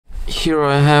Here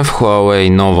I have Huawei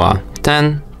Nova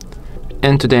 10,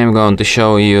 and today I'm going to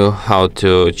show you how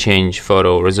to change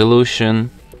photo resolution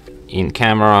in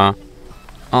camera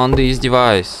on this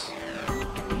device.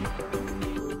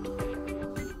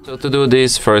 So to do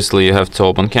this, firstly you have to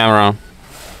open camera,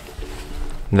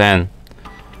 then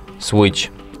switch.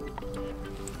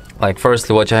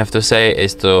 Firstly what you have to say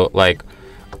is to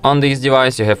on this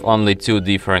device you have only two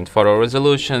different photo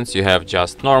resolutions. You have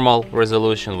just normal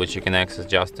resolution, which you can access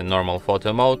just in normal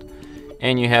photo mode,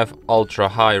 and you have ultra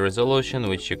high resolution,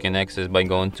 which you can access by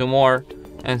going to more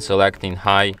and selecting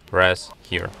high res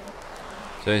here.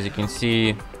 So as you can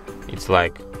see, it's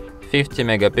 50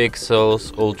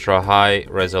 megapixels ultra high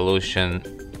resolution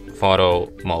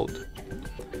photo mode,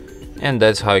 and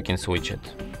that's how you can switch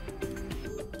it.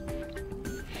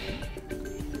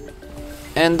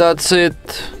 And that's it.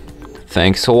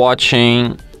 Thanks for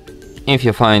watching. If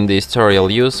you find this tutorial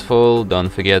useful, don't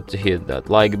forget to hit that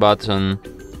like button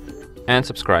and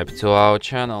subscribe to our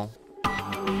channel.